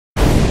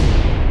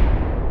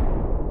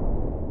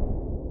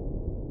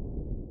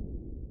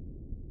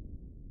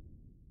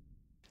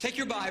Take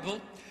your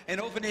Bible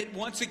and open it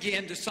once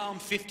again to Psalm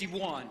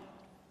 51.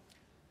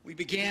 We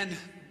began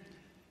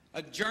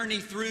a journey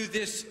through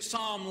this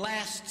psalm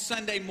last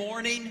Sunday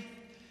morning,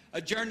 a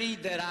journey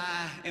that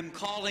I am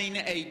calling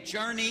a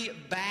journey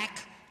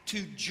back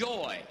to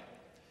joy.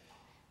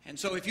 And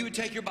so if you would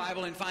take your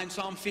Bible and find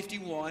Psalm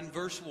 51,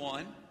 verse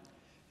 1,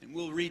 and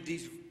we'll read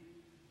these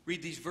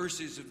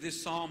verses of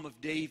this Psalm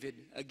of David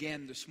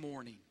again this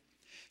morning.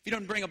 If you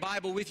don't bring a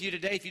Bible with you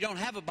today, if you don't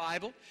have a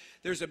Bible,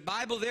 there's a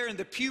Bible there in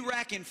the pew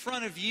rack in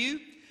front of you.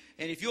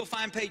 And if you'll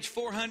find page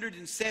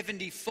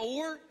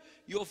 474,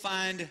 you'll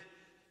find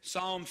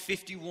Psalm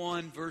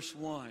 51, verse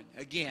 1.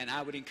 Again,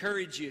 I would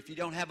encourage you, if you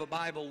don't have a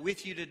Bible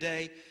with you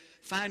today,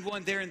 find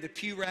one there in the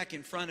pew rack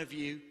in front of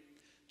you.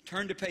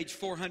 Turn to page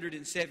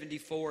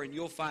 474 and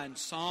you'll find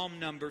Psalm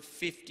number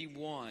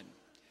 51.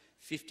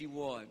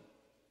 51.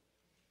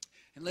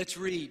 And let's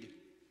read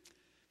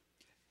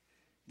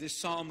this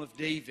Psalm of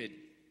David.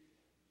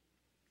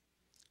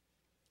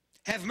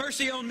 Have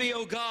mercy on me,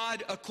 O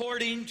God,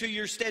 according to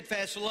your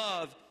steadfast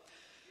love.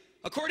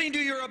 According to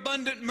your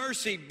abundant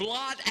mercy,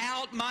 blot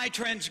out my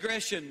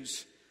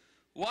transgressions.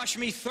 Wash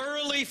me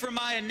thoroughly from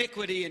my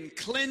iniquity and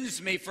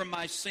cleanse me from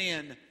my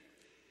sin.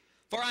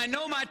 For I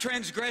know my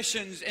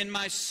transgressions and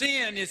my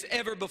sin is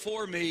ever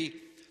before me.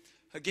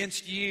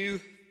 Against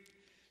you,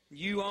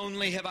 you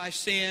only have I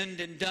sinned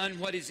and done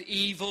what is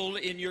evil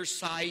in your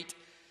sight,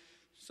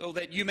 so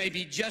that you may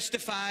be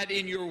justified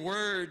in your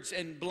words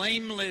and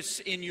blameless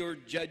in your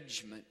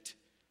judgment.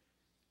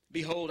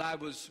 Behold, I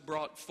was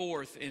brought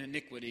forth in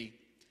iniquity,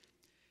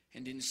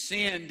 and in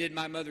sin did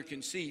my mother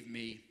conceive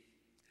me.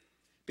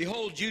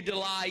 Behold, you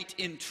delight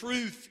in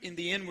truth in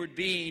the inward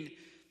being,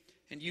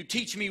 and you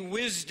teach me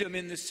wisdom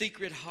in the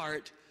secret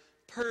heart.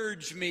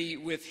 Purge me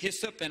with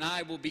hyssop, and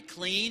I will be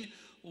clean.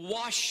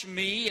 Wash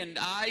me, and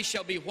I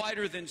shall be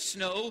whiter than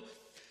snow.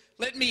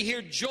 Let me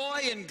hear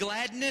joy and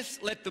gladness.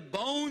 Let the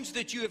bones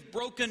that you have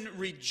broken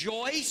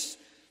rejoice.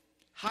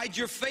 Hide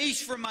your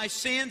face from my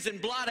sins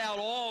and blot out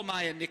all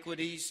my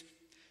iniquities.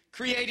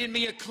 Create in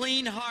me a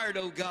clean heart,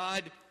 O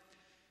God,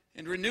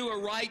 and renew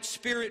a right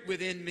spirit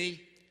within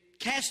me.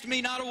 Cast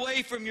me not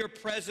away from your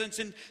presence,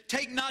 and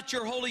take not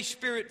your Holy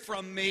Spirit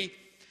from me.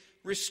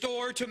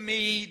 Restore to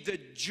me the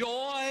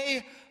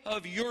joy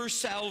of your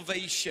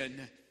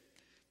salvation,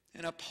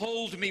 and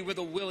uphold me with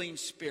a willing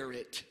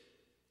spirit.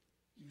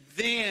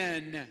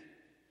 Then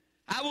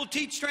I will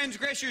teach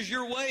transgressors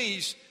your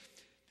ways,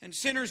 and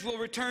sinners will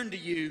return to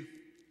you.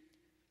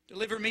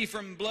 Deliver me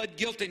from blood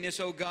guiltiness,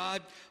 O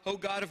God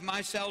of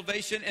my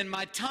salvation, and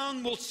my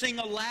tongue will sing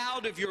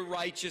aloud of your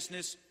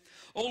righteousness.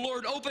 O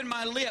Lord, open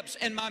my lips,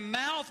 and my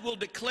mouth will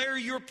declare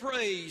your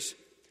praise.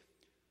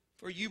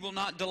 For you will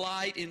not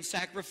delight in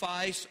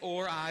sacrifice,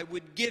 or I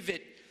would give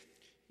it.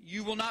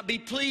 You will not be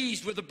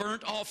pleased with a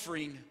burnt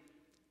offering.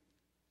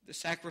 The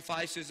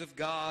sacrifices of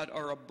God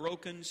are a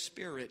broken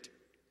spirit,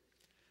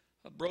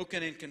 a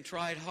broken and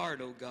contrite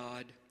heart, O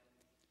God,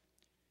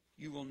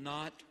 you will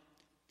not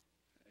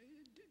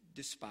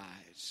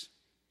despise.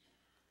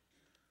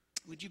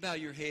 Would you bow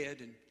your head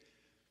and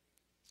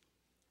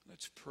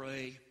let's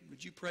pray.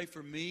 Would you pray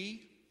for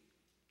me?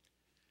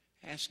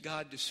 Ask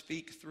God to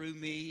speak through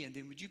me, and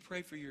then would you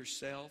pray for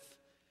yourself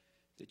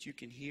that you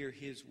can hear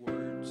His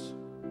words?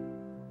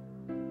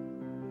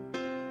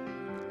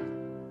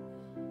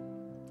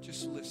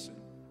 Just listen.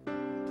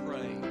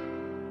 Pray.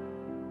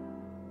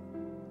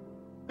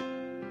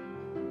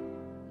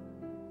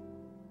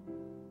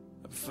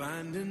 I'm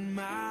finding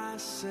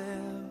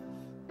myself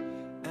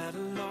at a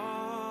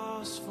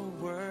loss for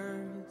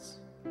words.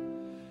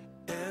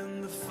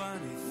 And the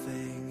funny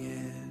thing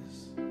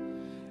is,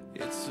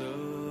 it's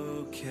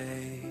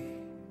okay.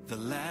 The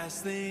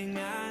last thing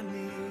I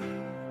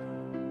need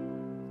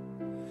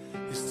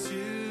is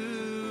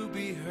to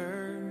be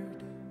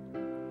heard,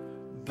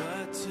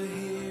 but to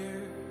hear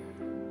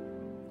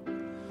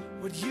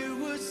what you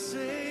would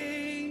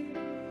say.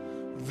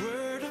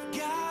 Word of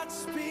God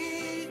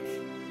speak.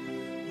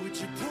 Would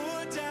you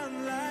pour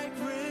down like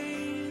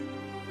rain,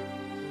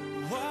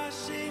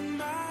 washing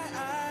my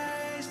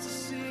eyes to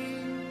see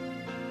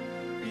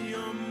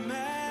your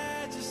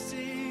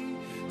majesty,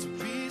 to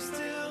be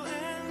still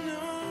and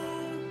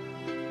know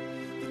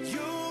that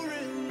you're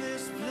in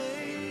this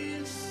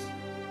place.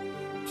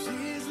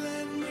 Please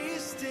let me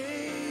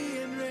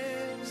stay and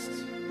rest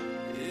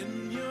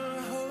in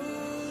your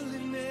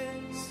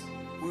holiness.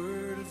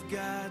 Word of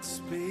God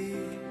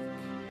speak.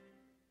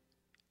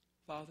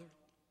 Father,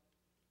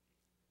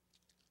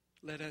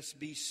 let us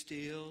be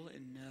still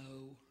and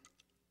know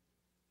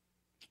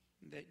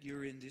that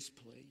you're in this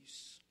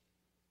place.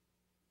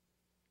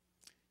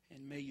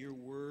 And may your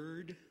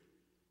word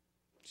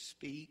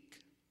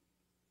speak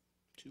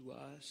to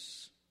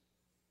us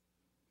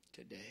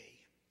today.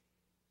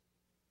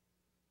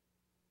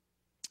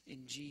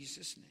 In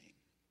Jesus' name,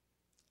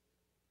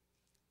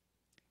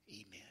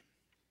 amen.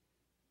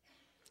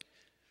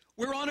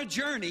 We're on a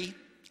journey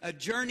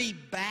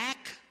back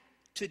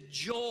to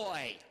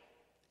joy.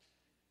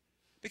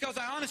 Because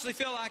I honestly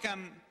feel like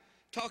I'm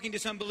talking to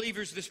some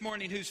believers this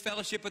morning whose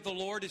fellowship with the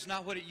Lord is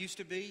not what it used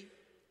to be.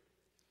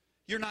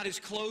 You're not as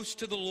close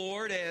to the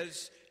Lord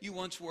as you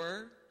once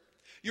were.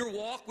 Your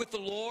walk with the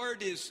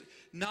Lord is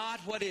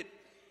not what it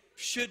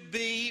should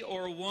be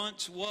or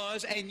once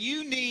was, and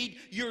you need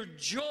your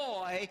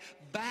joy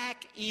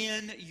back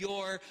in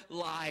your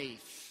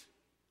life.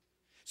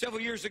 Several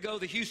years ago,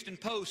 the Houston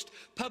Post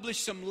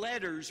published some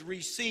letters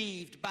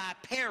received by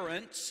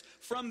parents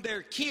from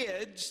their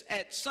kids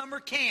at summer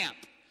camp.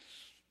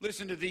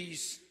 Listen to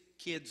these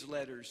kids'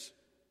 letters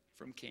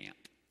from camp.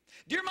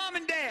 Dear Mom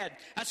and Dad,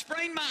 I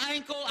sprained my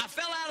ankle. I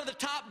fell out of the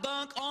top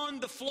bunk on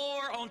the floor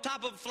on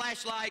top of a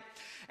flashlight,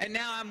 and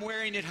now I'm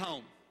wearing it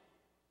home.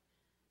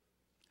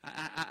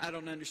 I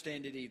don't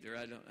understand it either.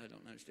 I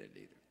don't understand it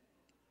either.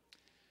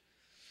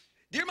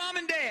 Dear Mom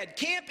and Dad,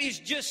 camp is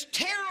just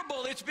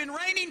terrible. It's been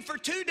raining for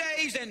 2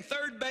 days and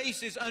third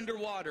base is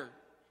underwater.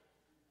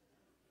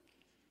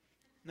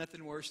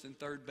 Nothing worse than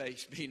third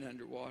base being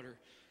underwater.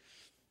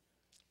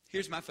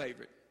 Here's my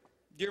favorite.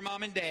 Dear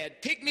Mom and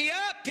Dad, pick me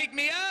up,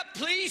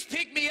 please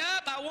pick me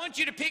up. I want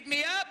you to pick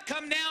me up.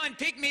 Come now and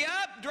pick me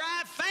up.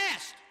 Drive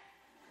fast.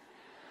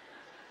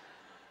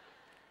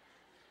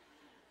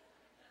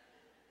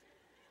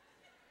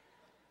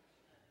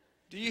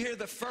 Do you hear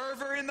the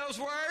fervor in those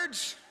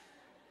words?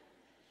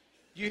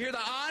 Do you hear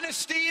the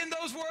honesty in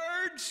those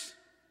words?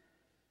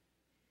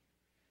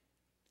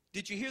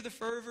 Did you hear the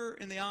fervor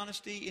and the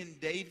honesty in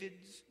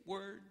David's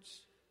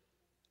words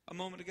a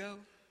moment ago?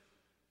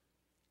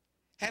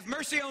 Have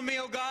mercy on me,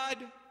 O God.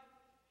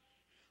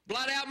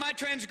 Blot out my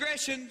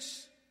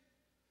transgressions.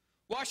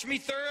 Wash me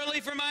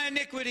thoroughly from my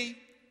iniquity.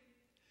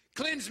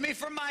 Cleanse me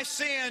from my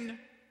sin.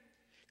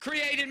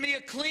 Create in me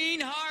a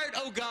clean heart,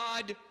 O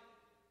God.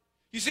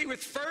 You see,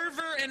 with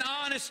fervor and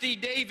honesty,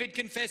 David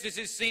confesses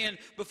his sin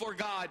before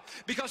God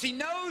because he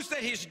knows that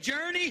his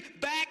journey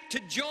back to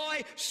joy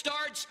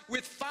starts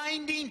with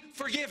finding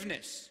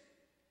forgiveness.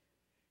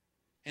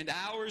 And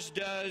ours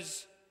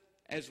does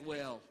as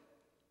well.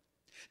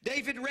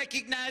 David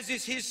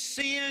recognizes his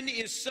sin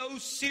is so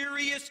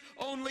serious,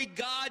 only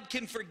God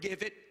can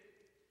forgive it.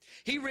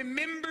 He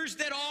remembers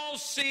that all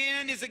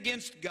sin is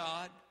against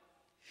God.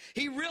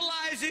 He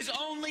realizes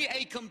only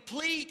a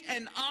complete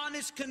and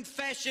honest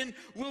confession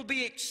will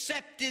be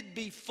accepted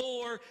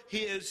before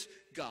his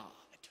God.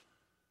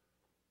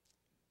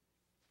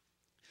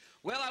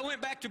 Well, I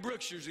went back to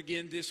Brookshire's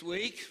again this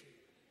week.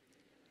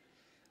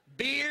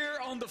 Beer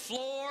on the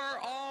floor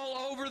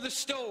all over the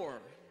store.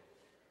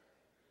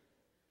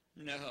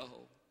 No.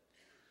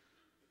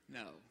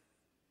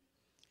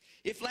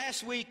 If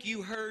last week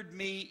you heard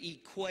me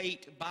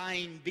equate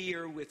buying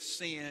beer with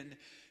sin,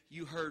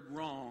 you heard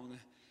wrong.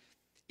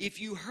 If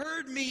you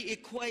heard me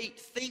equate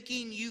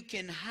thinking you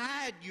can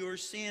hide your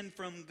sin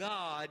from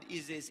God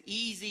is as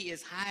easy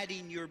as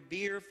hiding your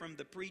beer from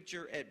the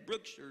preacher at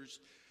Brookshire's,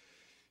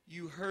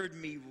 you heard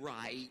me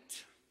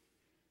right.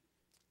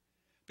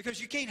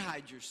 Because you can't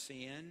hide your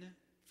sin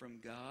from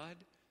God.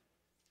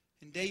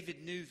 And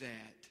David knew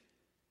that.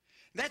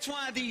 That's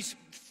why these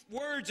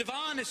words of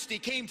honesty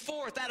came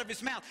forth out of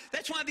his mouth.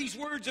 That's why these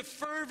words of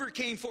fervor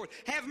came forth.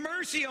 Have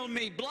mercy on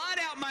me. Blot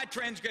out my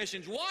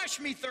transgressions. Wash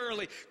me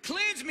thoroughly.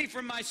 Cleanse me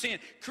from my sin.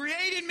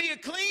 Create in me a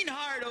clean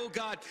heart, O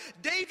God.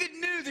 David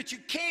knew that you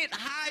can't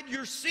hide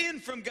your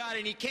sin from God,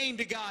 and he came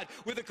to God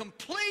with a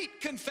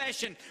complete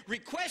confession,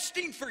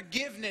 requesting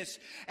forgiveness.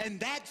 And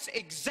that's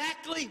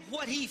exactly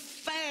what he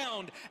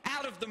found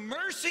out of the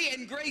mercy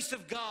and grace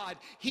of God.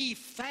 He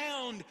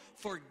found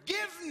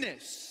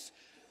forgiveness.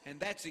 And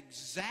that's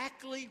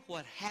exactly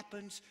what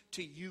happens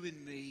to you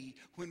and me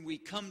when we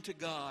come to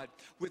God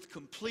with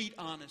complete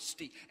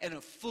honesty and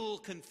a full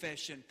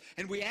confession.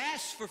 And we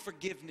ask for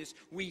forgiveness.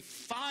 We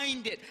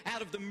find it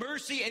out of the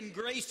mercy and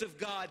grace of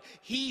God.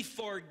 He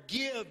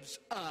forgives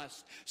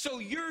us. So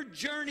your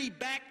journey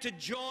back to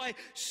joy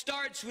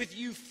starts with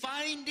you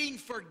finding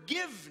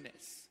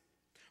forgiveness.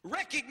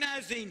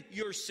 Recognizing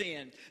your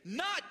sin,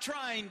 not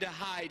trying to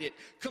hide it,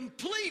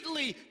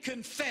 completely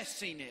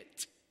confessing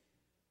it.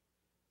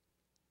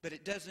 But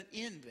it doesn't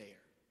end there.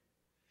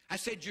 I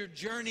said your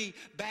journey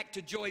back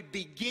to joy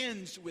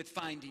begins with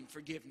finding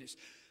forgiveness,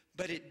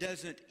 but it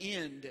doesn't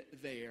end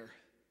there.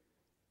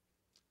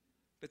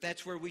 But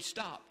that's where we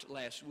stopped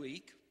last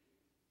week.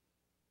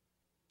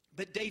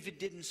 But David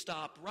didn't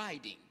stop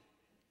writing.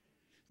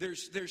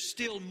 There's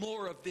still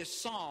more of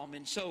this psalm,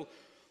 and so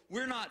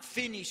we're not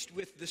finished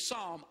with the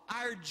psalm.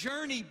 Our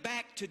journey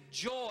back to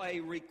joy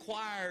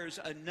requires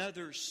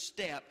another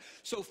step.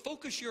 So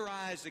focus your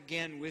eyes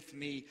again with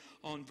me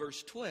on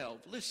verse 12.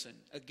 Listen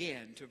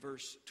again to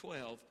verse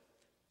 12.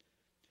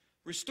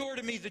 Restore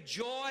to me the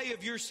joy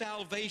of your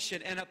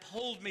salvation and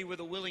uphold me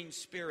with a willing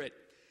spirit.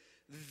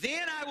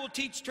 Then I will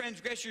teach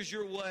transgressors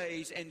your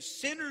ways, and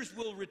sinners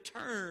will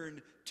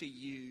return to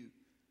you.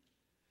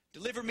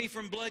 Deliver me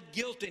from blood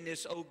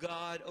guiltiness, O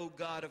God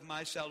of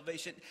my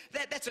salvation.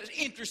 That's an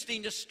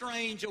interesting, a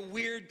strange, a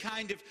weird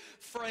kind of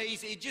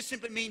phrase. It just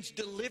simply means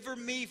deliver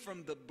me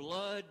from the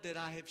blood that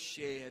I have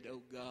shed,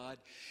 O God.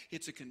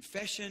 It's a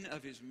confession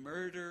of his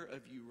murder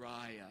of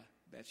Uriah,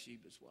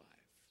 Bathsheba's wife.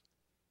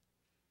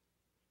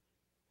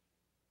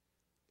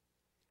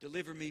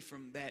 Deliver me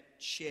from that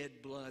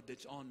shed blood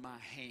that's on my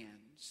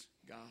hands,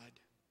 God.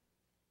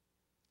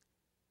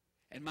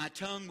 And my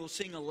tongue will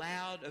sing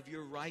aloud of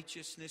your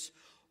righteousness.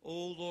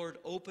 O Lord,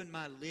 open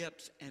my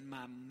lips, and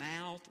my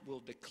mouth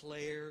will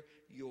declare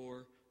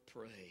your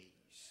praise.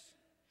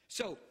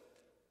 So,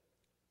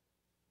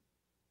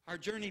 our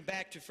journey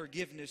back to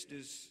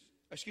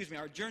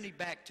our journey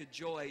back to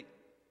joy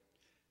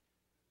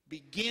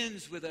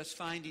begins with us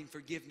finding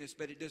forgiveness,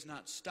 but it does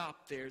not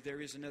stop there.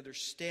 There is another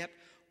step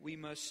we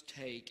must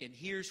take. And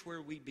here's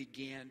where we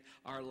begin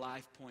our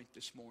life point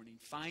this morning.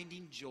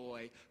 Finding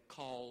joy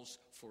calls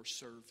for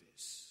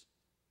service.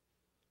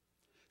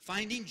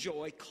 Finding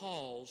joy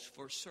calls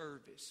for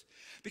service.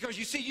 Because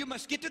you see, you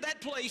must get to that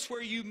place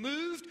where you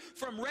moved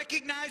from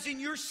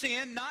recognizing your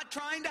sin, not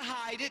trying to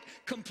hide it,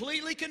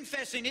 completely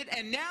confessing it,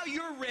 and now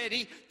you're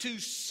ready to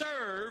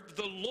serve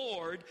the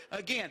Lord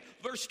again.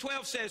 Verse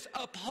 12 says,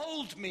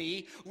 uphold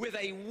me with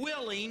a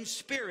willing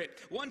spirit.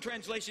 One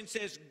translation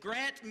says,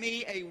 grant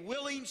me a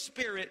willing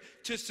spirit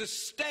to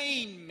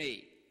sustain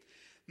me.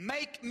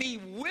 Make me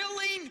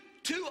willing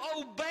to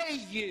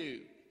obey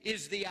you.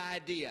 Is the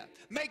idea.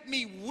 Make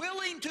me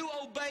willing to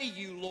obey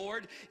you,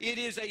 Lord. It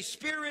is a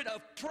spirit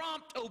of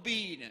prompt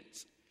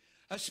obedience.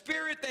 A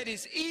spirit that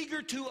is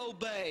eager to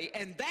obey.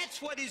 And that's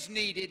what is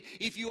needed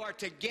if you are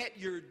to get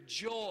your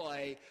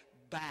joy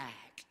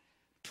back.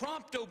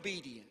 Prompt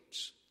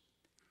obedience.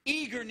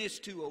 Eagerness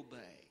to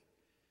obey.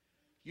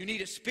 You need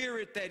a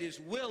spirit that is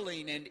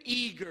willing and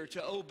eager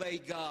to obey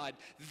God.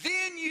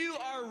 Then you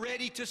are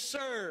ready to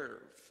serve.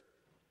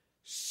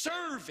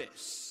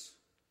 Service.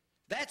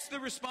 That's the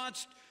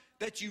response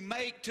that you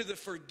make to the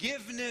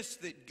forgiveness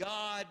that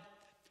God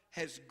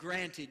has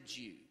granted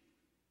you.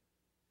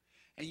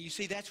 And you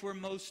see, that's where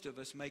most of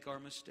us make our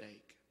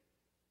mistake.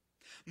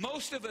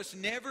 Most of us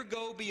never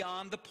go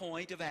beyond the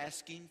point of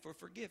asking for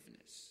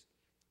forgiveness.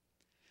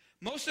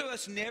 Most of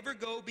us never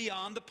go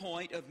beyond the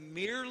point of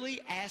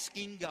merely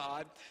asking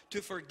God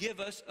to forgive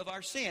us of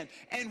our sin.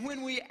 And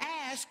when we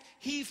ask,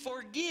 He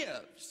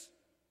forgives.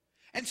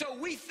 And so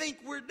we think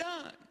we're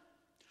done.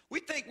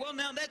 We think, well,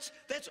 now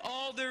that's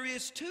all there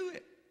is to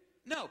it.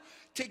 No,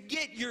 to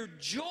get your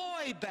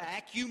joy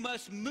back, you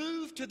must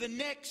move to the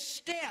next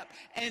step.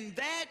 And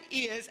that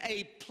is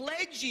a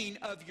pledging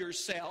of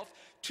yourself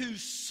to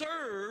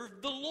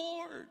serve the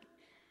Lord.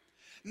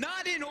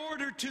 Not in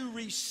order to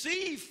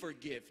receive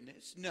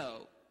forgiveness,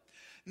 no.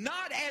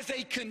 Not as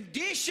a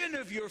condition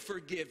of your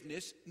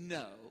forgiveness,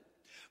 no.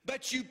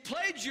 But you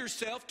pledge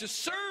yourself to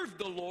serve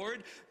the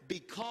Lord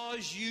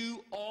because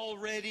you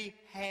already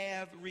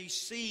have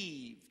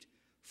received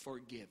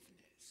forgiveness.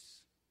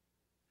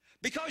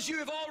 Because you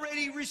have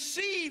already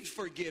received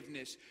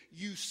forgiveness,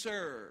 you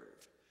serve.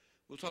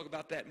 We'll talk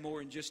about that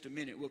more in just a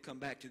minute. We'll come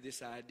back to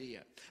this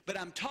idea. But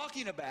I'm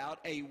talking about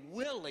a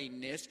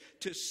willingness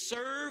to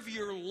serve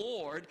your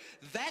Lord.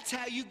 That's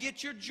how you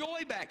get your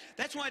joy back.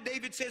 That's why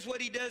David says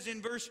what he does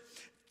in verse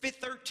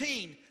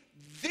 13.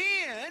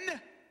 Then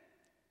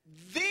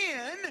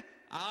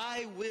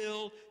I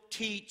will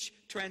teach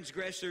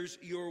transgressors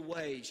your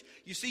ways.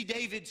 You see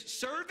David's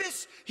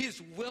service,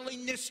 his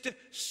willingness to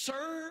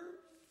serve.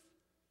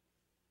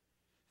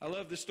 I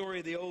love the story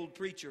of the old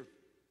preacher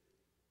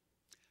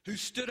who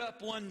stood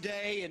up one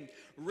day and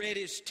read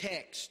his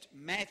text,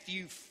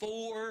 Matthew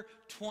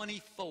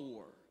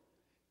 4:24,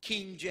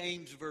 King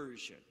James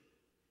Version.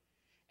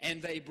 And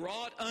they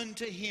brought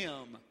unto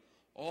him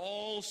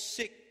all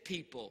sick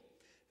people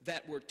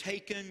that were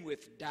taken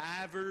with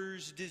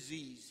divers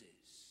diseases.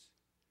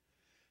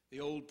 The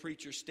old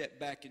preacher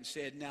stepped back and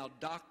said, now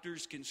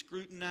doctors can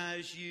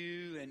scrutinize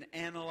you and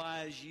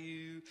analyze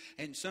you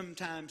and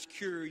sometimes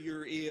cure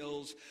your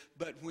ills,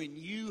 but when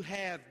you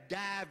have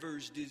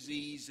divers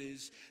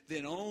diseases,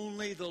 then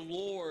only the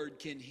Lord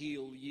can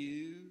heal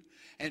you.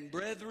 And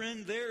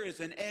brethren, there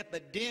is an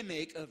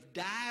epidemic of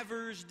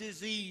divers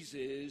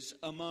diseases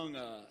among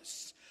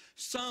us.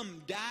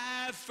 Some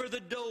dive for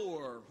the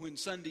door when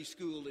Sunday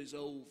school is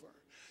over.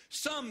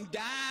 Some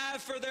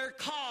dive for their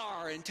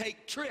car and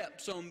take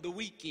trips on the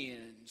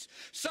weekends.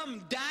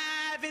 Some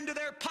dive into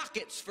their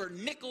pockets for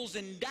nickels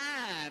and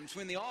dimes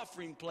when the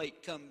offering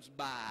plate comes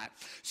by.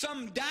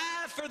 Some dive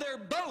for their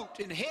boat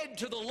and head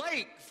to the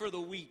lake for the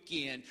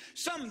weekend.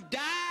 Some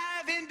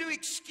dive into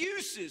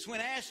excuses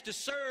when asked to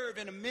serve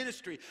in a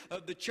ministry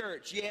of the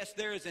church. Yes,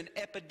 there is an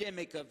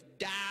epidemic of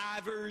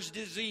divers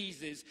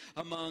diseases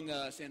among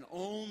us, and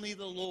only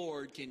the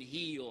Lord can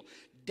heal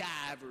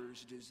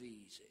divers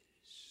diseases.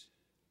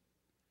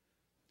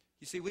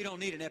 You see, we don't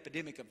need an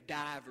epidemic of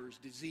divers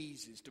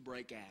diseases to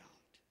break out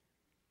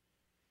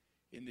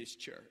in this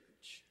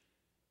church.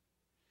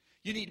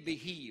 You need to be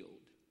healed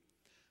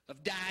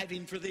of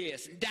diving for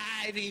this and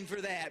diving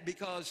for that,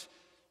 because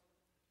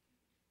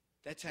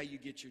that's how you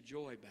get your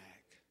joy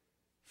back.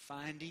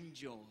 Finding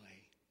joy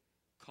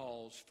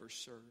calls for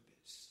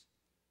service.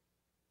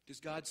 Does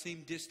God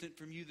seem distant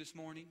from you this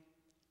morning?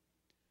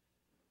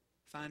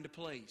 Find a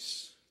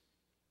place.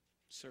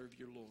 Serve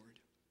your Lord.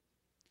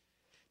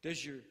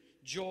 Does your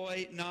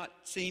joy not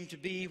seem to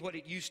be what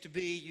it used to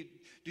be?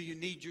 Do you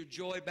need your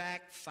joy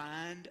back?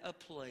 Find a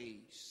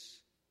place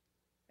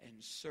and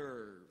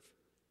serve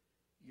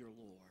your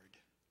Lord.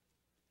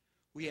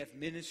 We have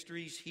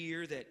ministries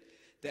here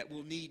that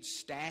will need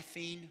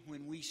staffing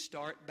when we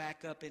start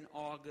back up in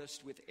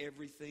August with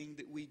everything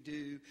that we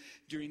do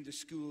during the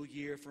school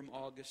year from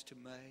August to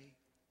May.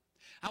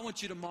 I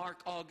want you to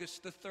mark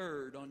August the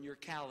 3rd on your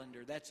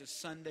calendar. That's a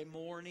Sunday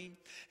morning.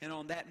 And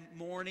on that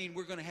morning,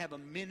 we're going to have a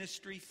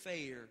ministry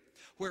fair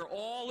where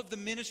all of the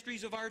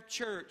ministries of our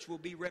church will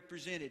be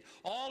represented.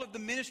 All of the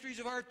ministries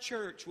of our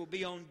church will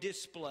be on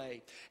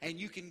display. And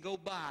you can go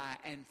by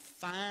and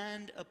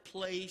find a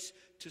place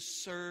to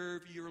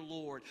serve your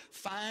Lord.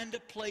 Find a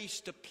place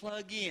to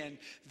plug in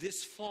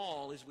this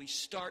fall as we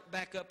start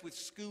back up with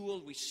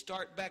school. We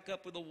start back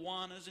up with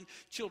Awanas and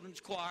children's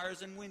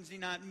choirs and Wednesday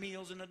night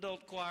meals and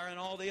adult choir and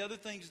all the other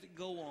things that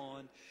go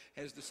on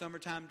as the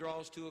summertime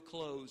draws to a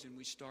close and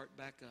we start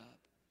back up.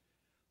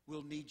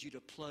 We'll need you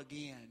to plug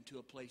in to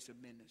a place of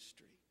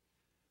ministry.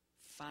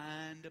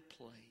 Find a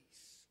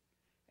place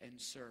and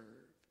serve.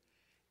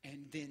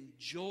 And then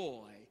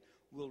joy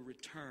will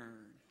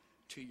return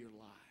to your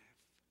life.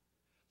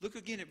 Look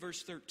again at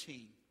verse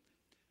 13.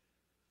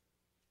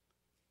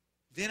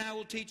 Then I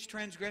will teach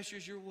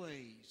transgressors your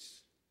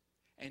ways,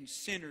 and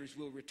sinners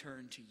will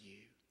return to you.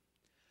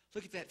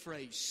 Look at that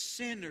phrase,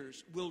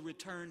 sinners will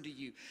return to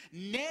you.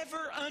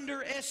 Never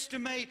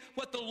underestimate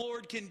what the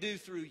Lord can do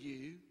through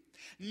you.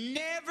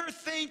 Never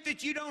think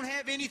that you don't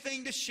have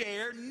anything to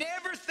share.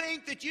 Never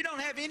think that you don't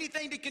have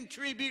anything to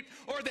contribute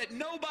or that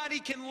nobody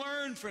can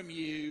learn from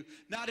you.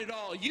 Not at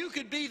all. You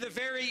could be the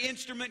very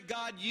instrument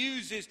God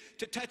uses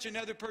to touch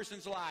another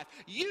person's life.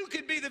 You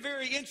could be the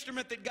very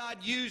instrument that God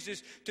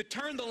uses to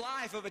turn the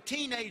life of a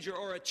teenager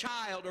or a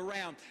child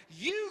around.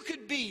 You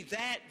could be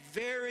that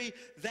very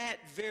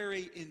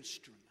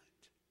instrument.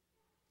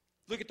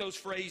 Look at those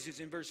phrases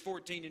in verse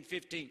 14 and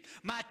 15.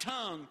 My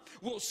tongue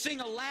will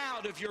sing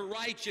aloud of your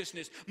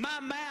righteousness.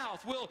 My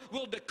mouth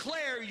will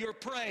declare your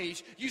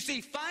praise. You see,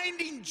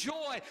 finding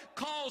joy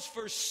calls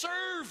for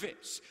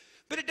service.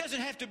 But it doesn't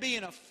have to be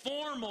in a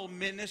formal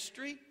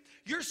ministry.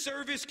 Your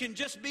service can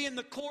just be in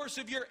the course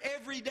of your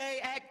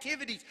everyday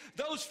activities.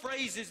 Those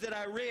phrases that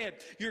I read,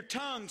 your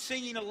tongue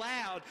singing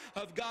aloud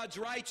of God's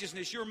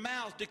righteousness, your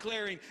mouth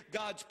declaring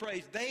God's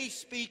praise, they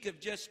speak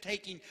of just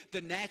taking the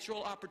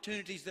natural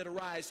opportunities that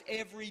arise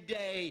every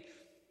day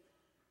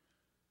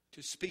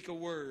to speak a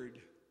word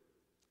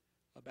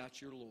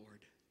about your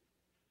Lord.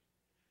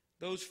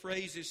 Those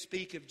phrases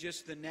speak of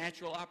just the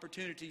natural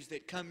opportunities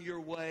that come your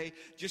way,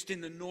 just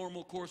in the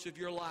normal course of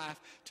your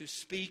life, to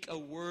speak a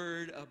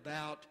word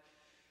about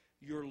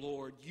your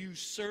Lord. You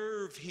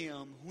serve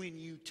Him when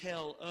you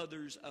tell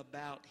others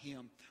about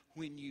Him,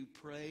 when you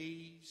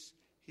praise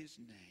His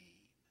name.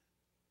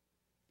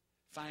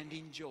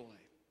 Finding joy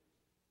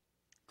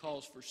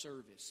calls for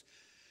service.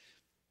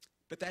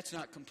 But that's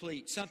not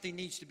complete. Something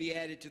needs to be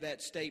added to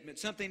that statement.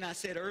 Something I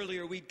said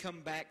earlier we'd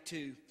come back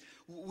to.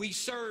 We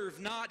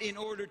serve not in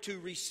order to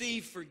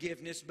receive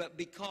forgiveness, but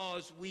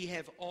because we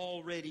have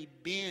already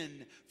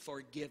been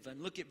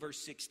forgiven. Look at verse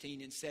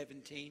 16 and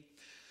 17.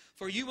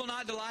 For you will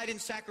not delight in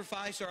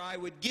sacrifice, or I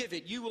would give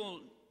it. You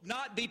will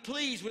not be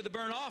pleased with a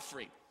burnt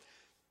offering.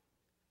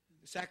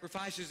 The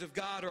sacrifices of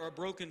God are a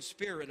broken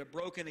spirit, a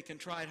broken and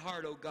contrite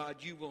heart, O God,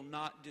 you will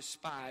not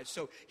despise.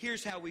 So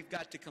here's how we've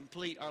got to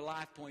complete our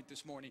life point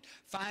this morning.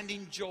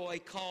 Finding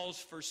joy calls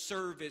for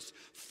service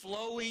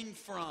flowing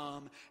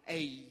from a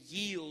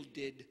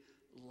yielded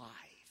life.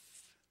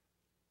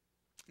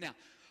 Now,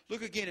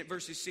 look again at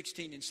verses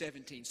 16 and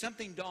 17.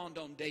 Something dawned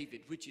on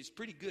David, which is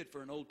pretty good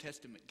for an Old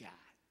Testament guy.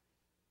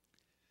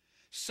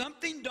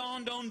 Something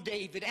dawned on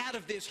David out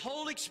of this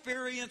whole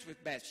experience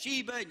with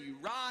Bathsheba and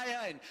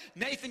Uriah and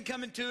Nathan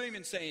coming to him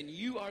and saying,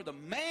 you are the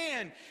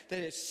man that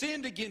has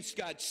sinned against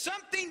God.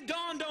 Something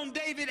dawned on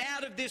David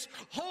out of this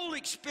whole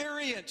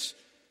experience,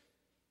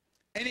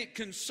 and it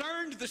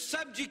concerned the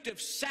subject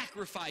of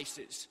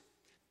sacrifices.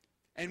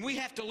 And we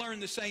have to learn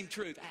the same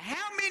truth.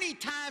 How many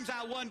times,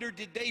 I wonder,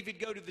 did David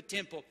go to the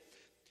temple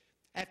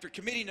after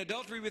committing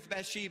adultery with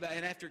Bathsheba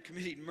and after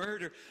committing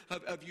murder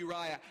of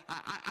Uriah?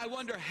 I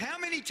wonder how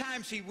many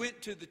times he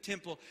went to the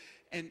temple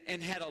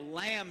and had a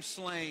lamb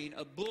slain,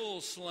 a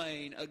bull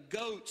slain, a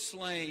goat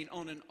slain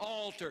on an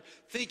altar,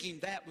 thinking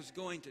that was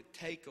going to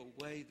take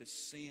away the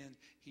sin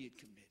he had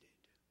committed.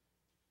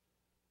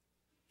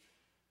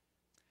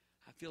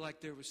 I feel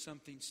like there was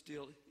something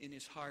still in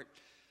his heart.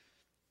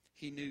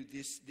 He knew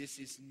this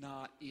is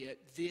not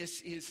it. This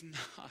is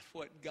not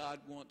what God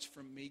wants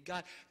from me.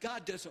 God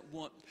doesn't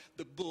want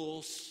the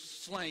bull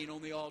slain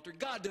on the altar.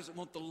 God doesn't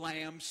want the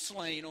lamb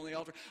slain on the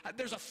altar.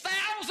 There's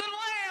 1,000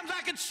 lambs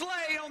I could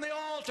slay on the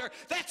altar.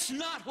 That's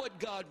not what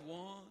God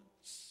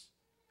wants.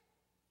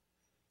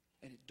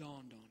 And it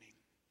dawned on him.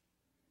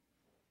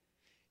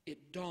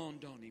 It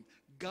dawned on him.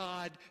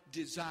 God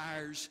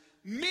desires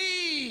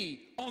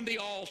me on the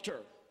altar,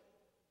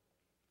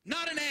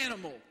 not an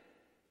animal.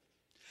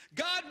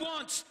 God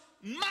wants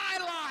my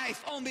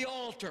life on the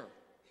altar,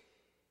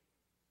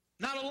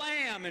 Not a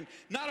lamb and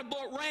not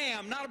a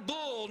ram, not a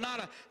bull,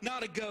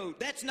 not a goat.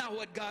 That's not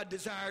what God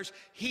desires.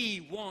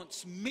 He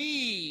wants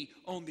me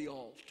on the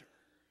altar.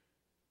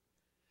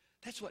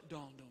 That's what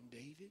dawned on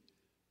David.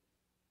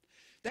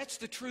 That's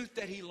the truth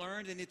that he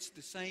learned, and it's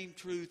the same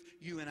truth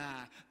you and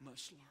I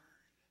must learn.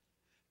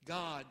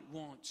 God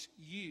wants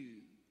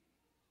you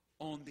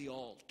on the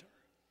altar.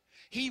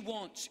 He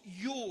wants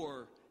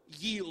your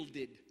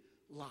yielded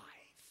life.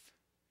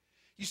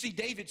 You see,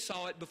 David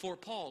saw it before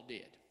Paul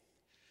did.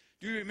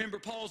 Do you remember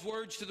Paul's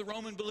words to the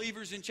Roman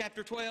believers in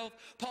chapter 12?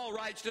 Paul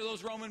writes to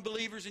those Roman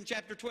believers in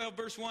chapter 12,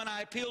 verse 1,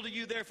 I appeal to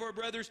you, therefore,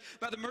 brothers,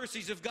 by the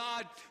mercies of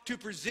God, to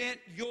present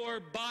your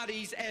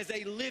bodies as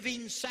a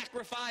living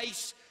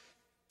sacrifice,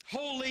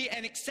 holy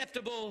and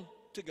acceptable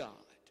to God.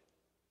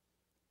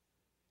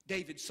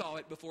 David saw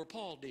it before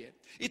Paul did.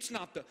 It's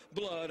not the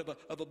blood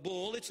of a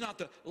bull. It's not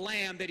the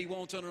lamb that he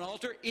wants on an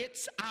altar.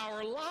 It's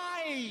our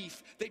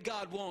life that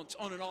God wants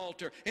on an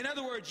altar. In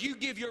other words, you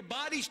give your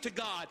bodies to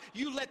God.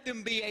 You let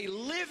them be a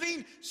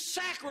living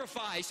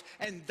sacrifice.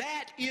 And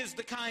that is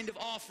the kind of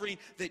offering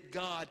that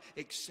God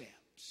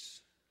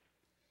accepts.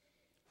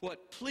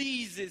 What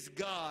pleases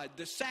God,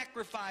 the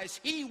sacrifice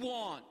He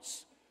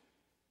wants,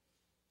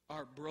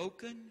 are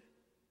broken,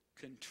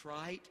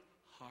 contrite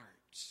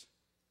hearts.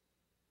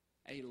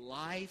 A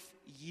life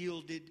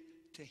yielded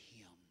to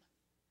Him.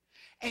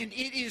 And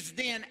it is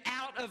then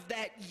out of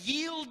that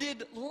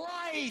yielded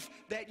life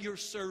that your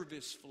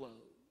service flows.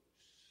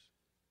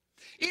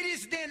 It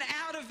is then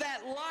out of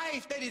that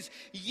life that is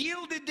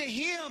yielded to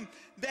Him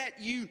that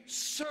you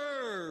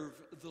serve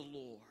the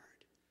Lord.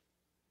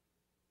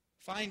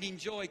 Finding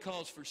joy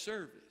calls for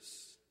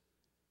service,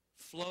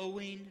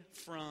 flowing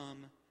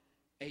from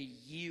a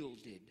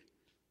yielded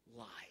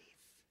life.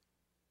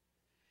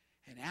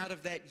 And out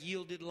of that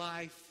yielded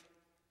life,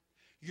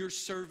 your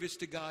service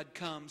to God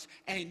comes,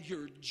 and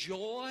your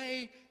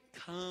joy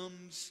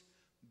comes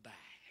back.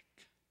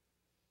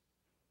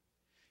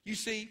 You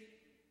see,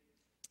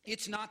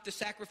 it's not the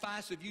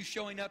sacrifice of you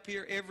showing up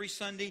here every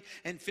Sunday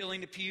and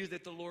filling the pew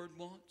that the Lord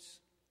wants.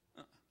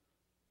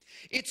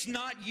 It's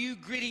not you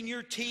gritting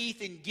your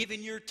teeth and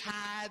giving your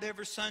tithe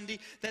every Sunday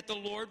that the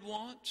Lord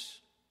wants.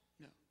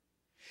 No.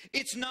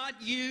 It's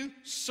not you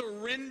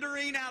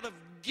surrendering out of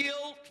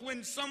guilt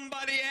when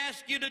somebody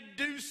asks you to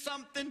do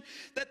something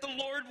that the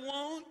Lord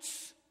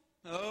wants.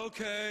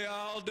 Okay,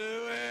 I'll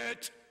do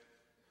it.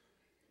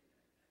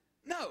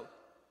 No.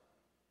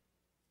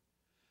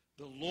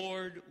 The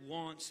Lord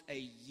wants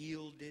a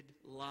yielded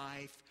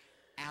life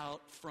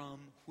out from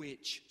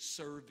which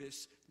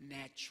service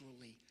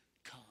naturally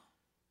comes.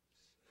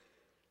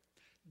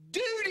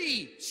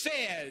 Duty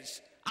says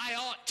I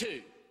ought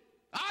to.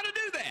 I ought to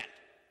do that.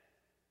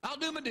 I'll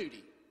do my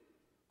duty.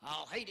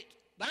 I'll hate it,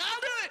 but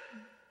I'll do it.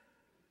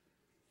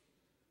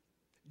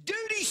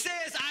 Duty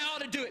says I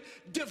ought to do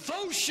it.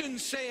 Devotion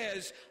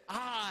says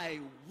I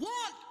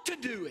want to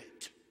do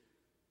it.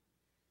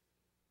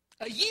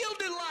 A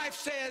yielded life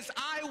says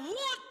I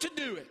want to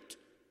do it.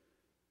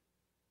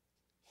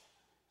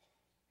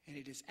 And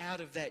it is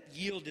out of that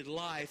yielded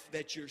life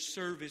that your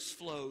service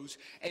flows,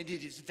 and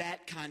it is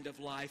that kind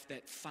of life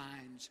that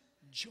finds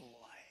joy.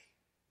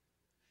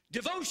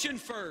 Devotion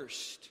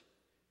first,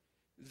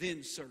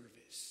 then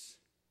service.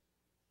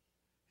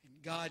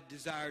 And God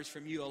desires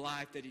from you a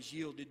life that is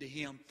yielded to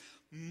Him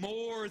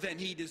more than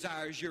He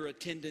desires your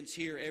attendance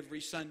here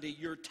every Sunday,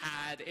 your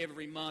tithe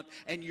every month,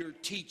 and your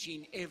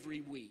teaching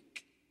every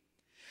week.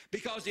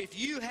 Because if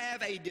you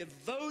have a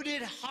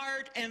devoted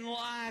heart and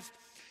life,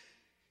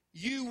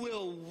 you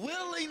will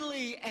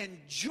willingly and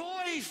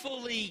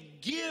joyfully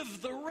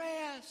give the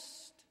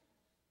rest.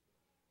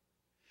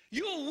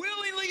 You'll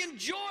willingly and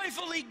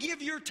joyfully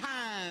give your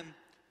time,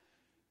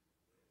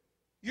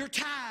 your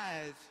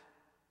tithe,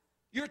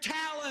 your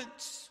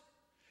talents.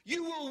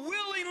 You will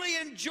willingly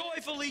and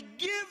joyfully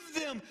give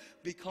them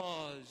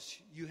because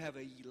you have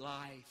a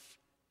life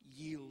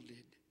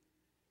yielded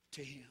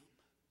to Him.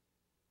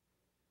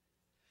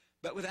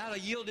 But without a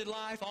yielded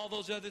life, all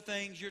those other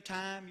things, your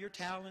time, your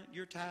talent,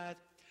 your tithe,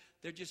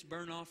 they're just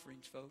burnt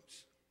offerings,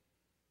 folks.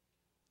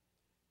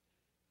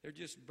 They're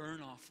just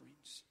burnt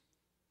offerings.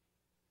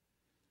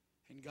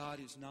 And God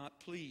is not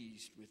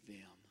pleased with them.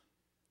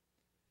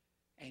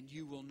 And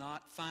you will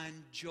not find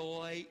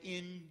joy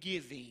in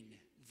giving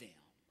them.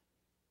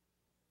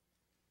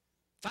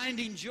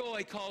 Finding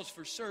joy calls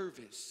for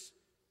service,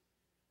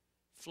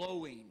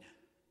 flowing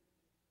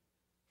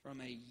from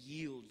a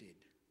yielded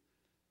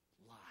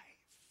life.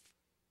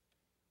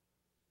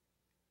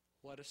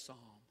 What a psalm.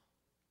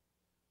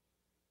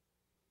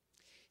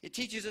 It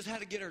teaches us how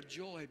to get our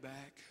joy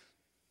back.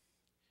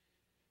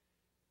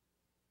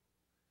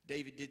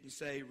 David didn't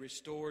say,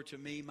 restore to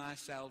me my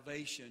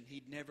salvation.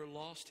 He'd never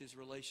lost his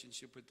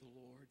relationship with the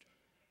Lord.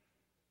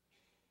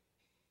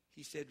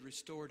 He said,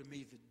 restore to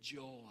me the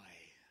joy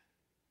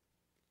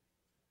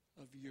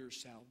of your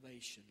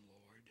salvation,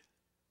 Lord.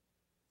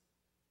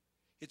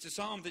 It's a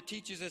psalm that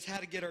teaches us how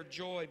to get our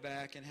joy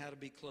back and how to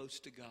be close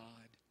to God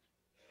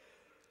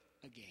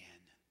again.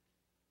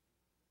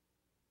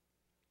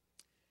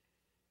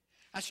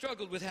 I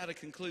struggled with how to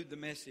conclude the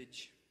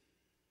message.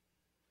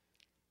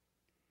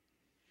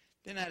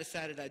 Then I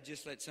decided I'd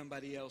just let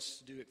somebody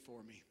else do it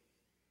for me.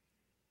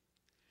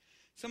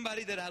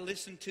 Somebody that I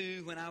listened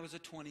to when I was a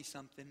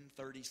 20-something,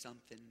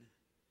 30-something.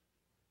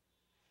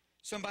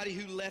 Somebody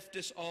who left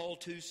us all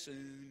too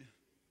soon.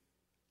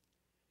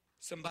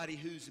 Somebody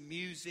whose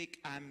music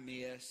I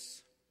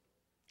miss.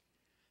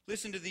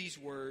 Listen to these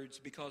words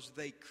because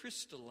they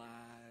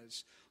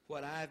crystallize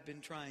what I've been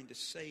trying to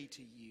say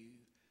to you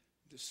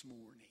this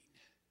morning.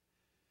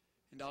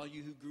 And all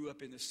you who grew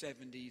up in the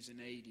 70s and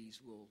 80s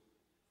will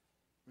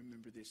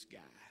remember this guy.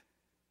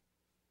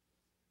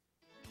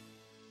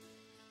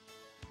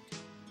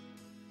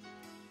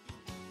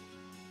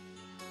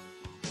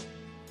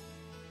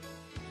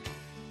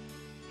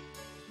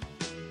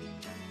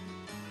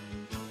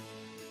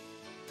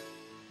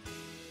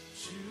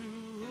 To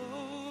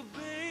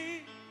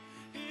obey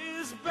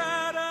is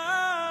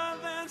better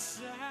than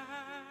sacrifice.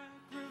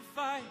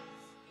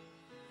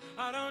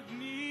 I don't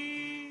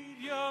need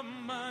your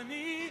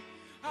money,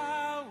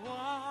 I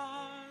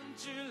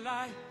want your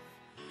life.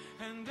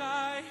 And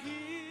I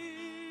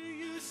hear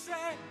you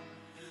say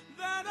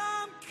that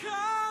I'm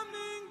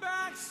coming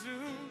back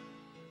soon,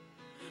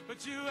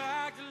 but you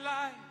act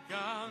like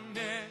I'll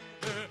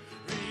never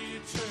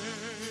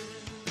return.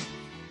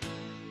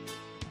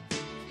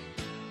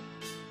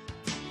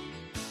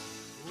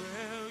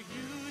 Well,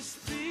 you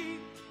speak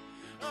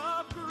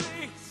of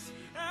grace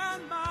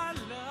and my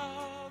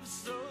love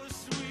so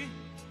sweet,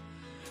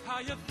 how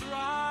you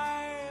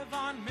thrive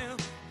on milk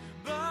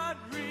but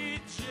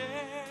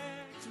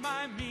reject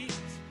my meat,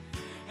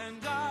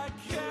 and I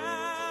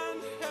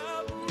can't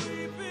help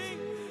weeping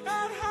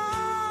at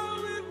how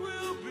it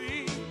will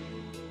be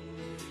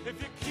if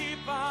you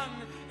keep on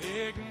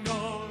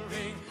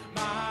ignoring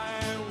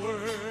my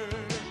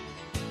word.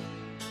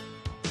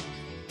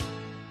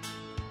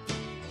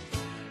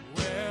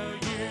 Well,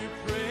 you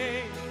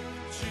pray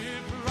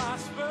to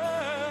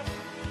prosper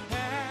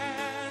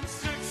and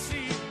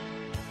succeed,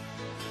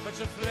 but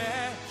your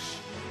flesh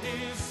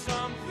is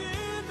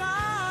something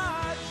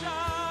I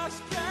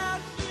just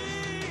can't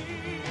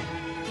feed.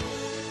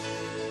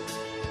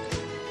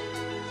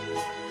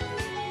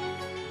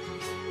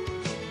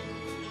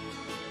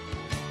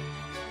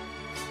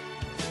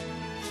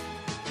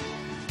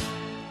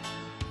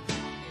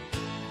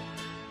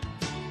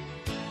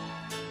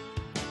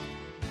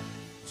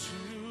 To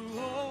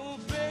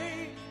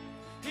obey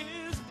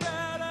is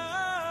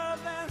better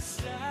than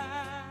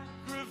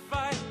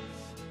sacrifice.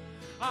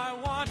 I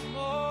want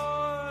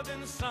more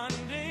than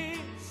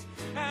Sundays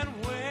and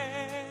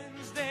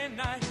Wednesday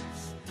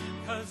nights,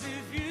 'cause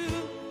if you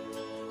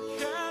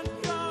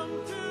can't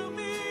come to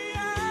me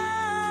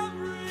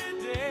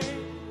every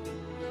day,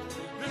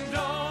 then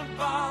don't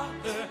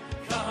bother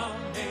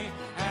coming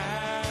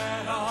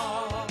at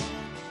all.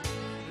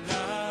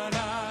 La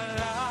la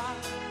la,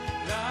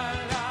 la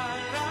la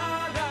la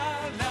la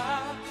la,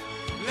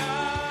 la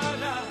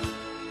la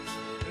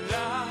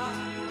la,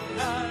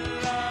 la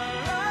la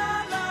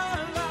la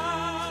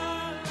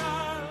la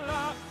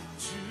la.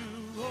 To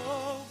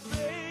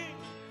obey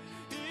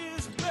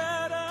is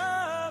better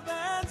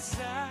than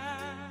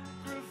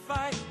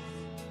sacrifice.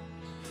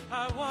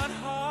 I want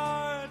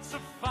hearts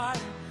of fire,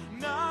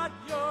 not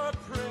your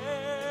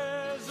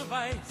prayers of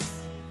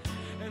ice.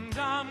 And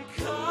I'm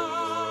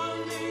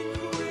coming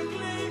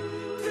quickly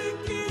to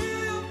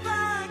give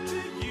back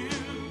to you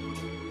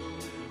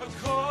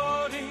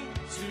according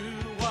to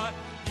what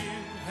you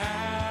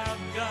have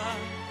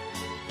done.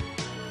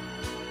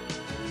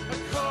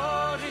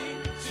 According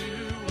to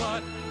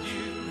what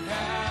you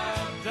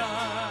have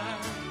done.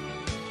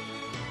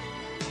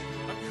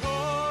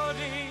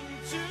 According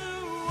to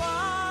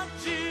what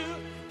you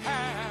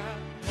have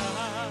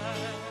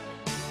done.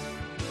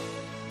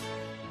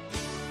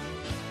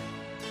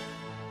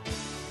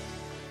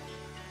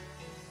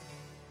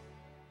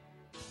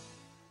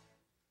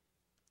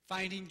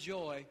 Finding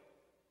joy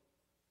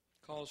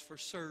calls for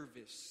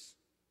service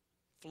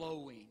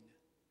flowing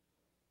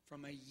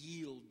from a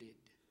yielded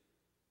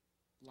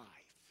life.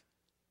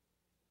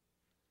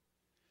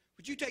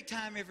 Would you take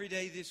time every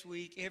day this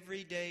week,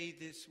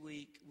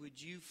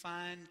 would you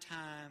find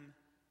time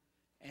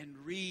and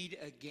read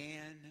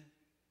again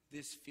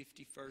this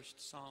 51st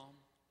Psalm?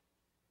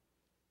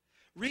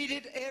 Read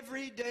it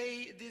every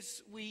day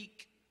this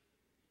week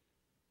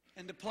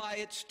and apply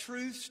its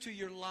truths to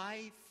your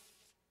life,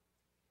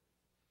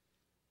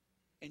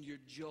 and your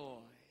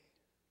joy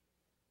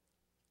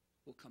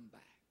will come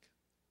back.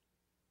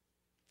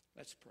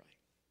 Let's pray.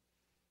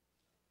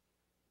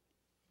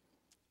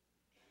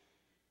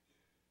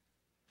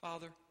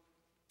 Father,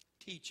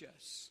 teach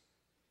us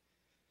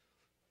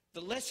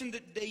the lesson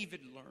that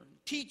David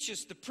learned. Teach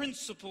us the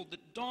principle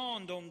that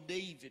dawned on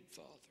David,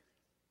 Father.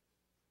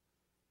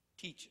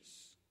 Teach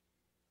us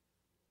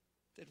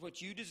that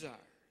what you desire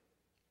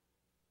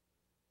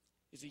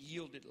is a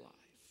yielded life.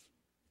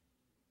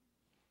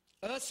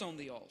 Us on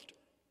the altar.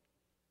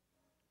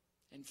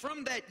 And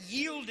from that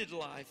yielded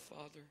life,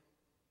 Father,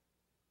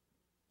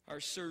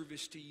 our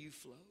service to you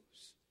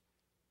flows.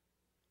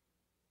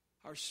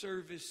 our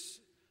service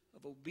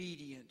of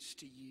obedience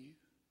to you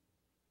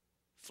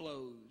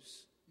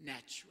flows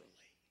naturally,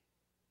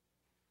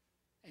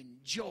 and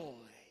joy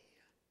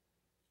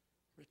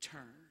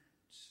returns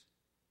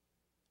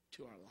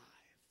to our life.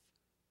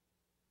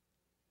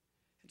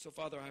 And so,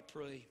 Father, I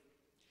pray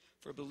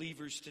for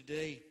believers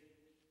today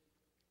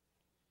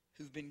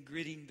who've been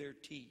gritting their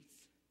teeth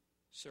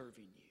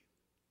serving you,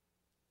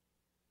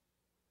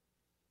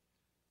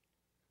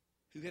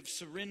 who have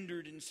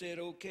surrendered and said,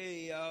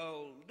 okay,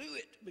 I'll do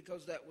it,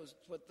 because that was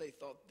what they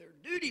thought their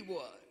duty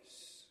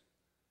was.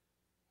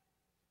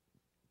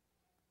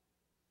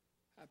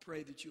 I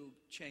pray that you'll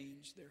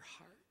change their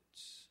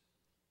hearts,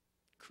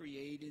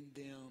 create in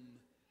them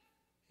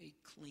a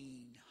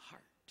clean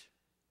heart,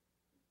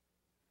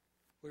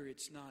 where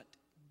it's not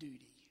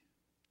duty,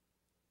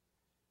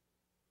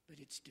 but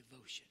it's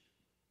devotion.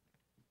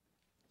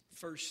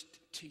 First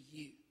to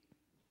you,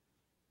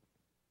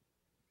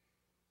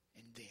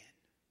 and then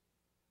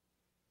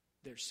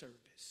their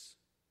service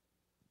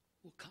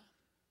will come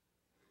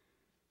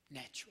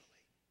naturally,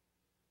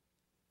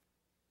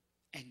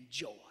 and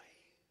joy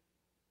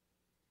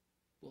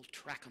will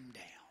track them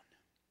down,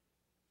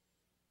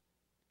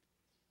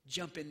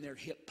 jump in their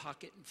hip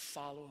pocket and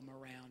follow them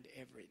around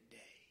every day.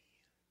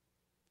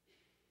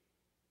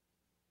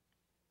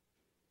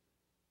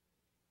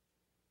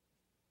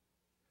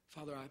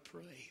 Father, I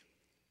pray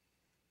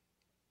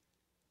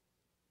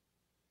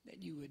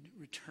that you would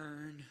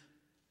return,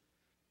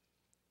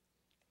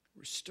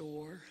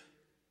 restore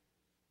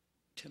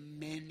to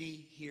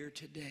many here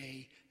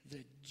today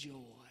the joy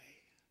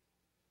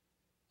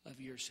of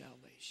your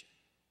salvation.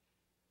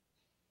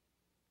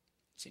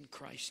 It's in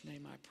Christ's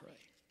name I pray.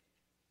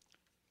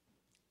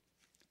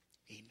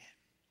 Amen.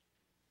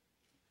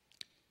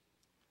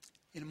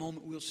 In a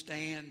moment we'll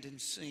stand and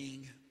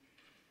sing.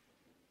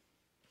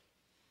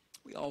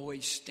 We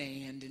always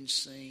stand and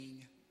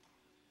sing.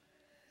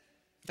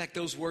 In fact,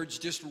 those words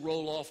just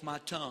roll off my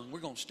tongue. We're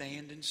going to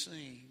stand and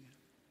sing.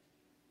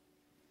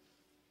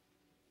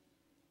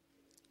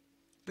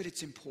 But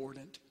it's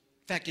important.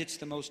 In fact, it's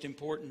the most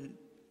important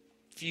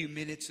few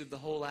minutes of the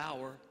whole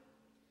hour.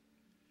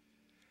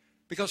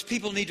 Because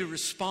people need to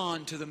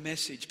respond to the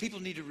message. People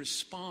need to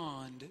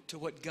respond to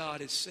what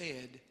God has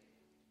said.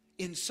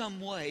 In some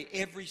way,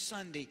 every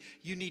Sunday,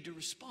 you need to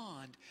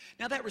respond.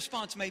 Now, that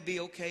response may be,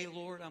 okay,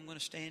 Lord, I'm going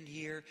to stand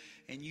here,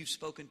 and you've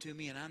spoken to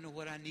me, and I know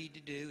what I need to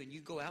do, and you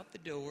go out the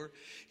door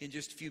in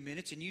just a few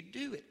minutes, and you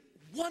do it.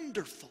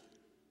 Wonderful.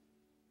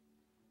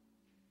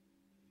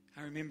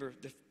 I remember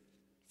the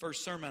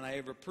first sermon I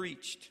ever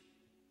preached.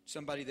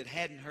 Somebody that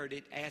hadn't heard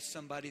it asked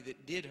somebody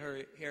that did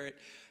hear it,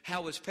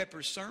 how was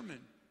Pepper's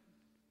sermon?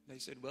 They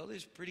said, well, it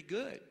was pretty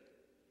good.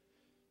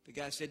 The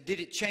guy said,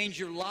 did it change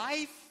your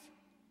life?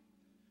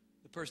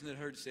 The person that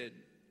heard said,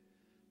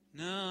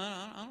 no,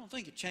 I don't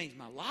think it changed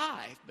my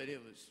life, but it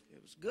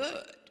was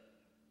good.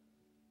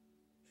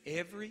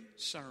 Every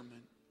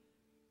sermon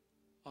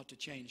ought to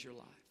change your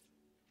life.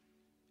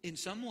 In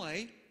some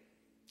way,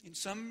 in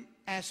some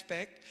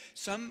aspect,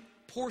 some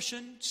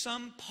portion,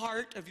 some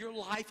part of your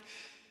life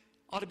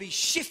ought to be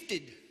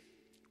shifted,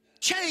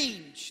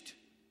 changed.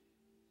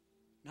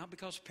 Not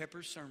because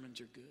Pepper's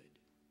sermons are good,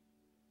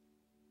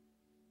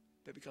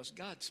 but because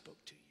God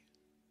spoke to you.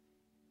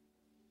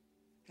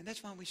 And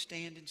that's why we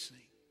stand and sing.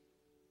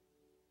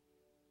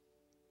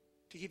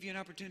 To give you an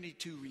opportunity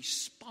to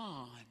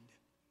respond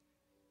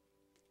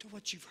to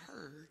what you've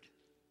heard.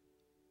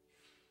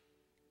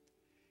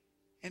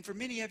 And for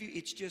many of you,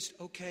 it's just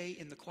okay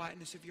in the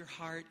quietness of your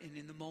heart and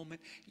in the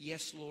moment.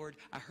 Yes, Lord,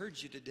 I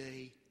heard you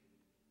today.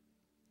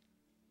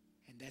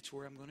 And that's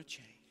where I'm going to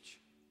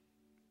change.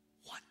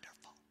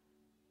 Wonderful.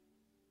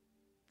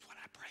 It's what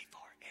I pray for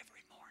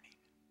every morning.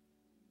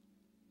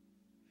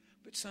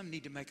 But some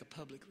need to make a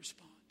public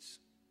response.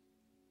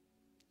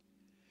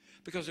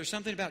 Because there's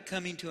something about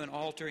coming to an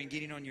altar and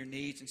getting on your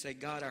knees and say,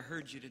 God, I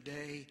heard you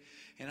today,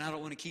 and I don't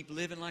want to keep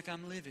living like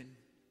I'm living.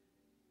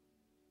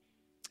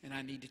 And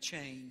I need to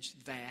change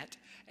that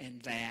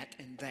and that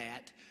and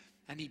that.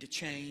 I need to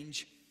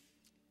change.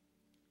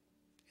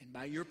 And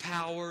by your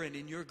power and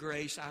in your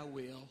grace, I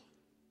will.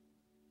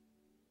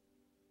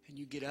 And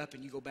you get up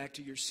and you go back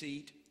to your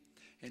seat.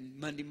 And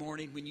Monday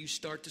morning, when you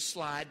start to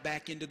slide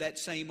back into that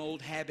same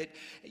old habit,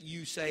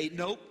 you say,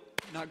 nope,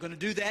 not going to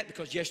do that,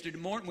 because yesterday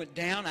morning went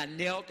down, I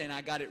knelt and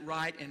I got it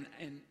right,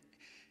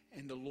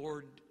 and the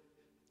Lord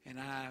and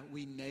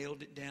we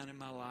nailed it down in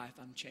my life.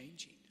 I'm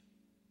changing.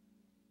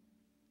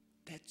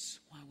 That's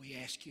why we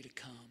ask you to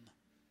come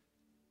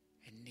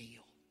and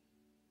kneel.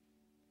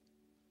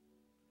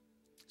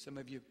 Some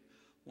of you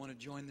want to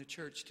join the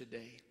church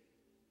today.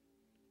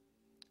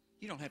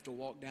 You don't have to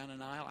walk down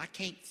an aisle. I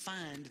can't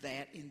find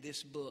that in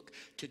this book.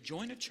 To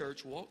join a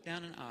church, walk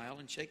down an aisle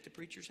and shake the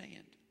preacher's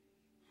hand.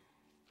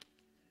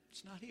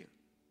 It's not here.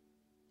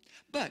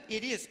 But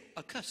it is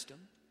a custom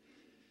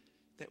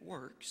that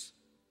works,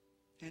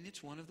 and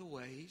it's one of the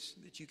ways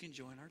that you can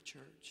join our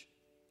church.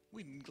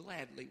 We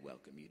gladly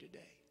welcome you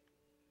today.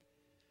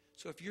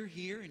 So if you're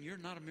here and you're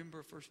not a member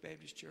of First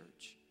Baptist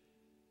Church,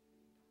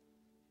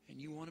 and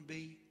you want to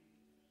be,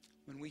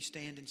 when we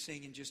stand and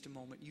sing in just a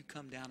moment, you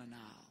come down an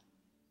aisle.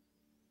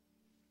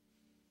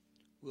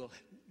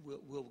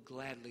 We'll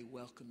gladly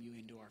welcome you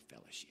into our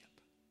fellowship.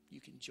 You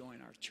can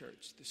join our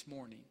church this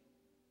morning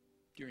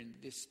during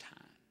this time.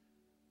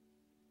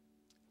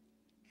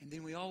 And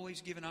then we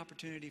always give an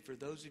opportunity for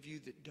those of you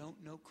that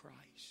don't know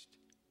Christ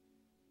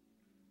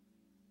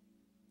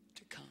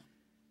to come.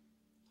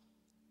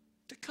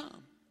 To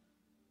come.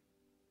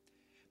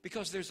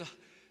 Because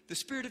the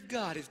Spirit of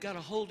God has got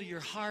a hold of your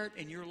heart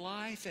and your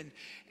life,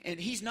 and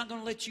He's not going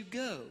to let you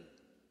go.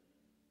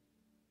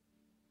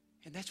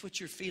 And that's what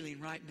you're feeling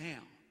right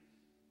now.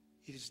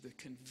 It is the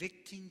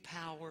convicting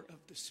power of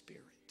the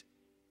Spirit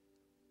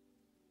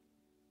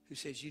who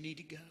says you need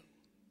to go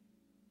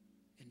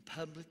and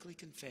publicly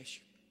confess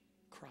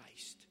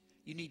Christ.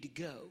 You need to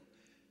go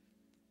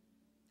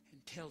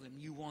and tell them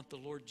you want the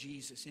Lord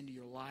Jesus into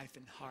your life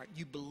and heart.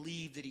 You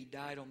believe that He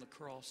died on the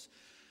cross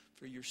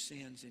for your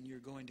sins, and you're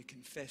going to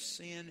confess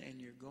sin, and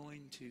you're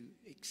going to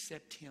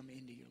accept Him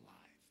into your life.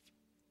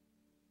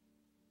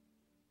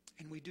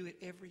 And we do it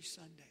every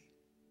Sunday.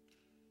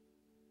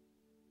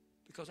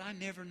 Because I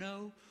never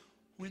know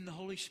when the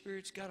Holy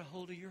Spirit's got a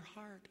hold of your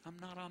heart. I'm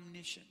not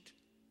omniscient.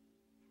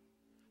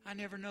 I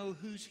never know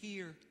who's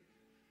here.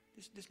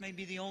 This may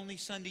be the only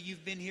Sunday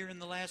you've been here in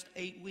the last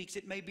 8 weeks.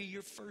 It may be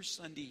your first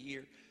Sunday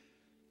here.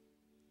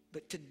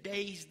 But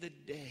today's the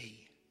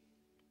day.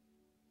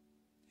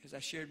 As I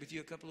shared with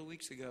you a couple of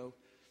weeks ago,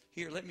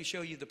 here, let me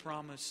show you the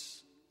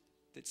promise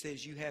that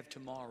says you have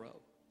tomorrow.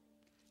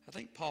 I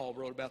think Paul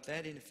wrote about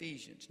that in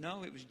Ephesians.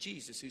 No, it was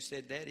Jesus who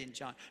said that in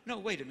John. No,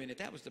 wait a minute.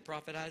 That was the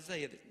prophet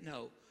Isaiah.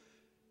 No,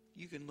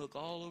 you can look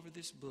all over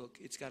this book.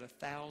 It's got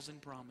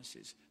 1,000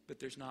 promises, but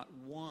there's not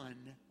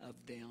one of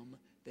them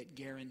that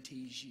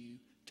guarantees you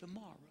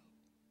tomorrow.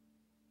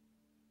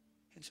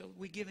 And so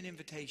we give an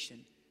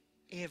invitation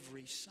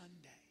every Sunday.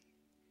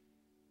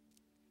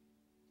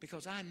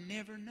 Because I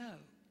never know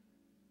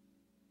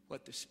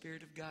what the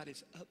Spirit of God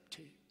is up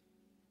to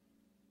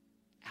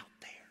out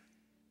there.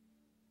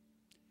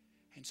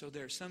 And so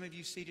there are some of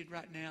you seated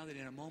right now that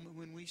in a moment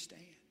when we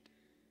stand,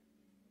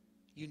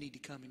 you need to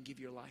come and give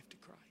your life to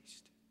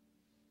Christ.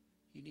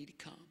 You need to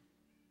come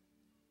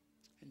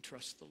and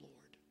trust the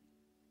Lord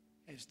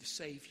as the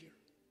Savior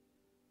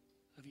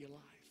of your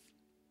life.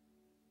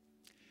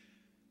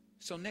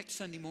 So next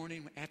Sunday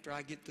morning, after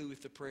I get through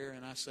with the prayer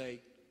and I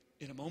say,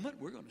 in a moment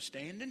we're going to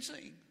stand and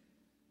sing,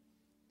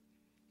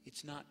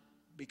 it's not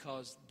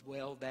because,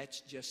 well,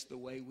 that's just the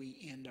way we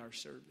end our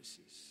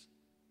services.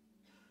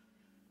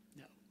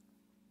 No.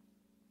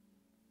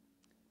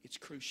 It's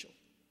crucial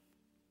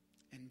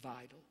and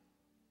vital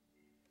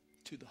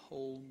to the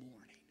whole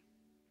morning.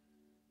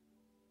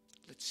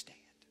 Let's stand.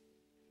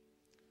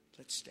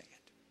 Let's stand.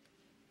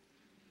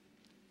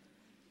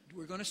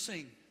 We're going to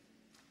sing.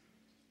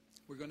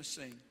 We're going to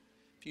sing.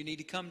 If you need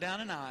to come down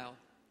an aisle,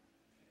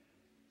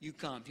 you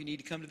come. If you need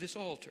to come to this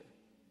altar,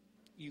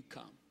 you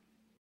come.